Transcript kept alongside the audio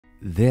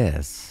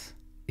This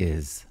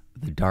is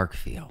the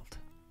Darkfield.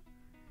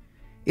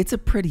 It's a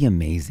pretty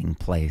amazing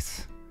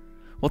place.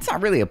 Well, it's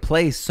not really a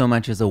place so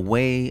much as a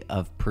way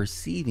of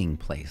perceiving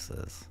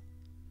places.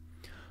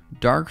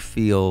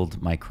 Darkfield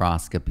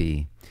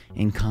microscopy,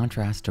 in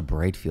contrast to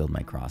Brightfield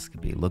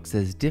microscopy, looks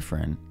as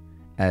different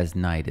as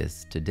night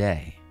is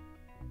today.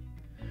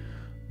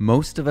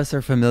 Most of us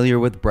are familiar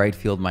with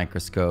Brightfield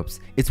microscopes.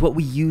 It's what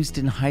we used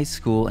in high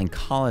school and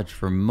college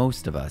for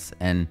most of us,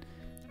 and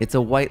it's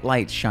a white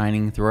light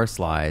shining through our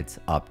slides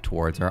up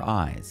towards our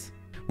eyes.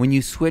 When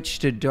you switch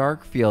to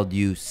Darkfield,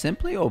 you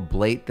simply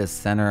oblate the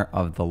center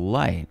of the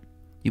light.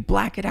 You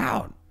black it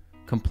out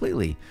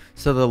completely,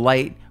 so the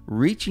light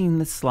reaching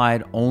the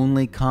slide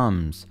only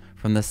comes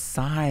from the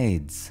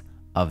sides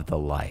of the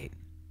light.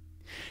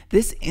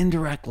 This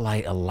indirect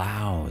light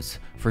allows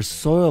for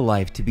soil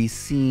life to be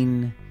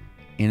seen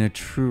in a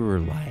truer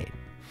light.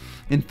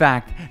 In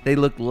fact, they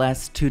look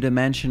less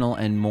two-dimensional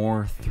and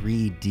more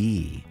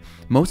 3D.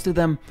 Most of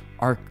them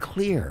are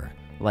clear,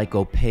 like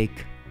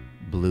opaque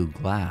blue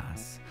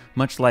glass,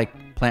 much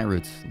like plant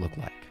roots look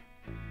like.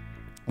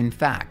 In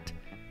fact,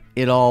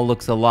 it all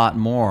looks a lot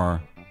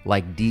more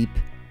like deep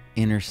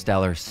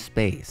interstellar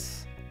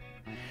space.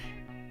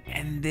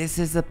 And this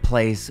is a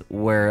place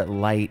where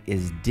light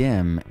is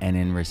dim and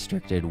in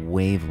restricted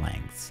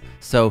wavelengths.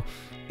 So,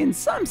 in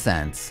some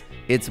sense,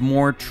 it's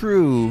more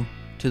true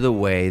to the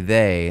way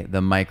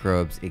the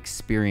microbes,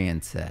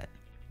 experience it.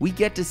 We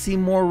get to see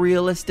more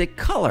realistic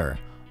color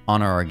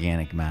on our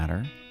organic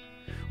matter.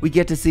 We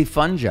get to see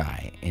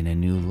fungi in a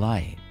new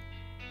light.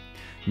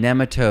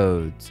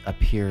 Nematodes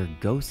appear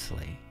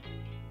ghostly.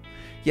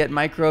 Yet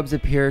microbes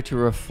appear to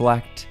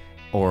reflect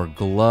or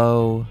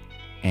glow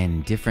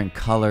in different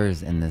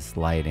colors in this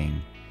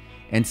lighting.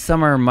 And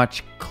some are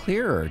much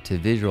clearer to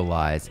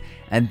visualize.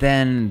 And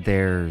then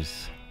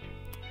there's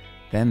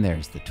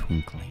the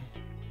twinkling.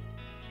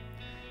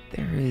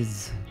 There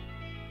is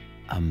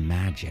a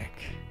magic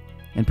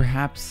and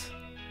perhaps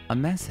a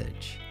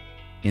message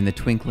in the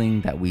twinkling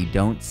that we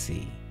don't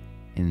see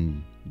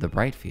in the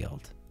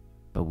Brightfield,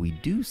 but we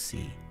do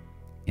see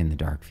in the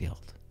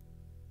Darkfield.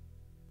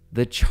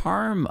 The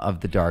charm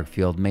of the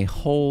Darkfield may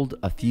hold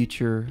a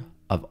future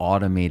of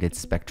automated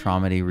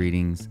spectrometry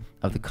readings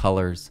of the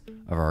colors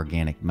of our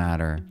organic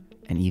matter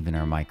and even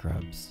our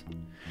microbes.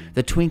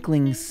 The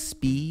twinkling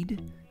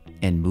speed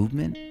and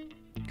movement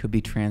could be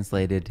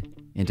translated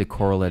into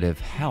correlative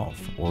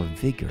health or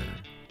vigor,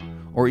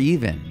 or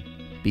even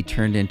be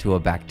turned into a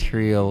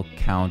bacterial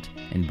count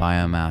and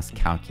biomass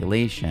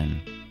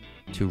calculation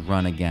to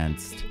run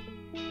against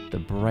the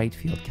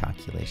Brightfield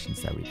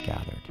calculations that we've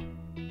gathered.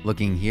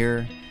 Looking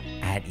here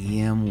at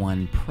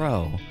EM1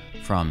 Pro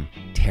from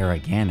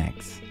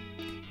Terraganics,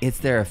 it's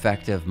their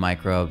effective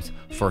microbes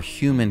for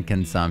human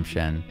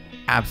consumption.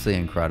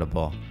 Absolutely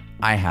incredible.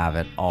 I have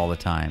it all the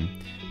time.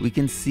 We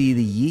can see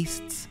the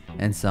yeasts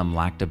and some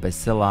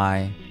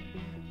lactobacilli.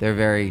 They're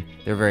very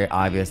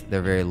obvious.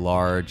 They're very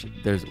large.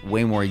 There's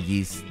way more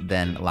yeast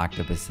than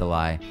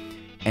lactobacilli.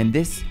 And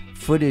this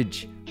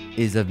footage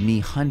is of me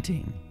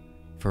hunting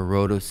for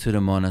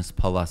Rhodopseudomonas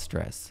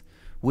palustris,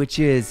 which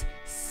is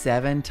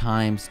 7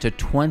 times to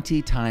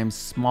 20 times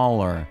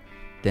smaller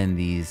than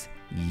these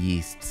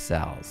yeast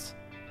cells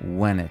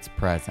when it's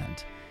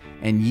present.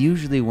 And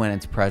usually when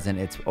it's present,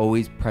 it's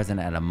always present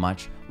at a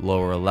much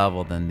lower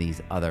level than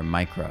these other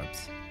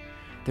microbes.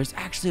 There's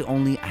actually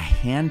only a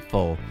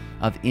handful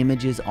of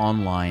images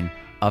online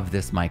of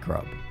this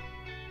microbe.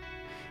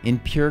 In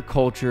pure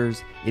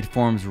cultures, it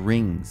forms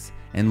rings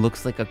and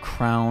looks like a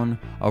crown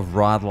of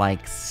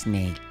rod-like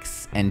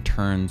snakes and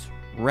turns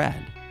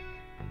red.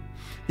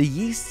 The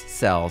yeast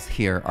cells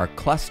here are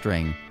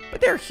clustering, but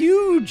they're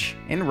huge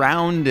and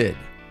rounded.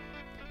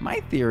 My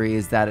theory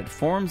is that it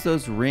forms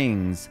those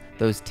rings,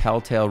 those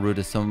telltale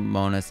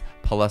Rhodopseudomonas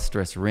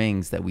palustris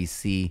rings that we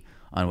see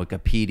on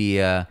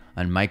Wikipedia,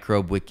 on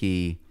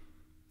MicrobeWiki,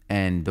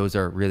 and those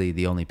are really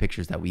the only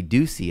pictures that we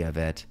do see of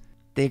it.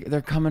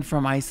 They're coming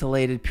from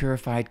isolated,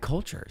 purified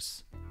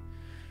cultures.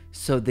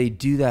 So they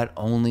do that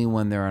only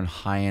when they're on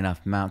high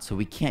enough amounts, so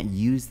we can't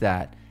use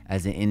that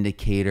as an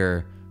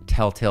indicator,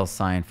 telltale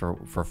sign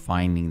for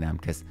finding them,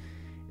 because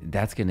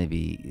that's going to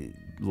be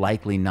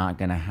likely not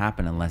going to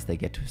happen unless they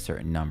get to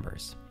certain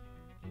numbers.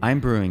 I'm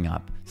brewing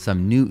up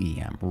some new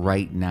EM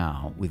right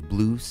now with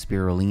blue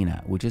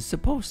spirulina, which is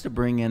supposed to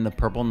bring in the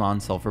purple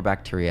non-sulfur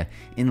bacteria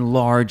in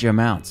large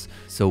amounts.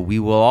 So we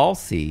will all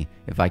see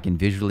if I can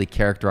visually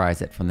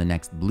characterize it from the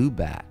next blue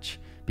batch,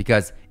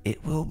 because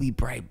it will be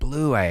bright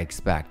blue, I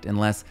expect,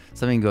 unless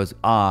something goes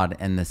odd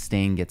and the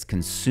stain gets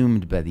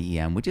consumed by the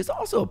EM, which is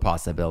also a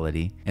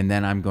possibility. And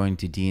then I'm going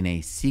to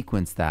DNA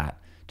sequence that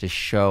to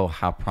show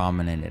how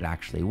prominent it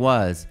actually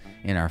was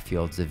in our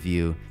fields of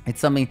view. It's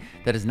something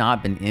that has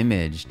not been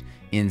imaged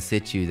in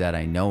situ that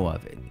I know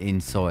of in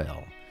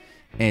soil,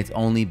 and it's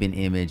only been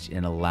imaged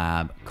in a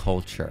lab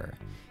culture.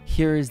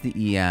 Here is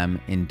the EM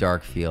in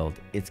Darkfield.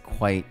 It's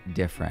quite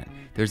different.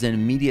 There's an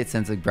immediate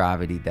sense of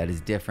gravity that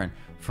is different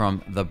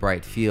from the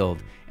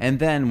Brightfield. And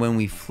then when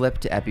we flip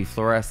to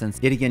epifluorescence,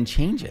 it again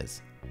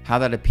changes how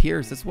that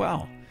appears as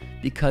well.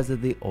 because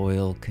of the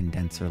oil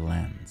condenser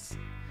lens.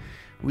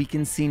 We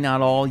can see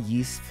not all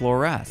yeasts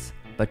fluoresce,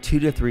 but 2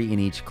 to 3 in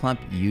each clump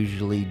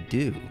usually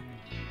do.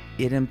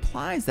 It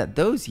implies that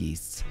those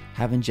yeasts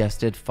have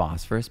ingested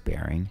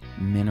phosphorus-bearing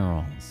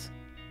minerals.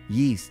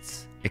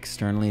 Yeasts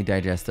externally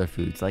digest their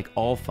foods like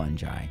all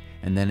fungi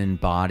and then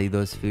embody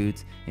those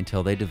foods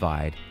until they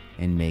divide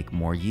and make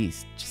more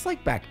yeast. Just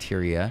like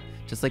bacteria,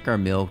 just like our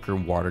milk or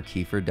water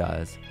kefir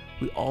does,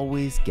 we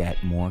always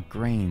get more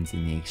grains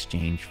in the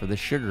exchange for the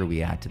sugar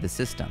we add to the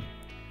system.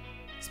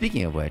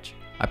 Speaking of which,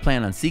 I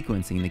plan on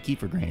sequencing the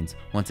kefir grains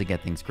once I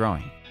get things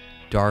growing.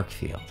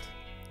 Darkfield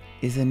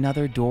is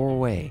another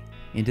doorway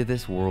into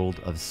this world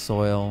of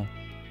soil,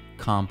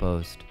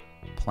 compost,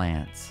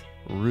 plants,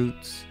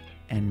 roots,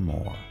 and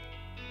more.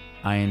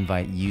 I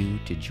invite you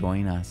to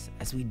join us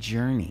as we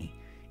journey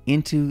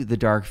into the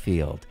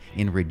Darkfield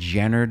in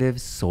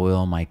regenerative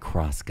soil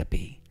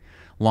microscopy,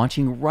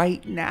 launching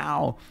right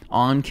now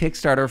on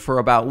Kickstarter for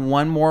about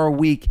 1 more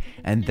week,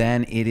 and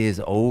then it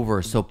is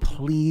over. So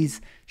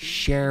please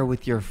share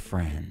with your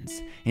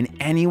friends and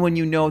anyone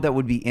you know that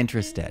would be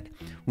interested.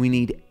 We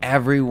need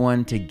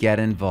everyone to get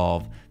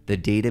involved. The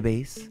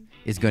database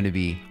is going to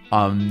be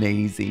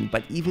amazing,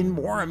 but even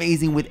more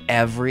amazing with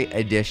every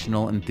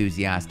additional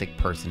enthusiastic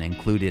person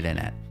included in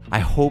it. I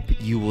hope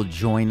you will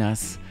join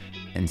us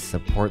and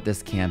support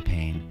this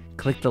campaign.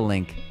 Click the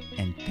link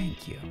and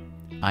thank you.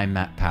 I'm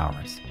Matt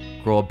Powers.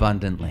 Grow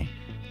abundantly,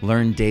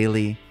 learn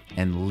daily,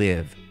 and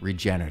live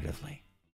regeneratively.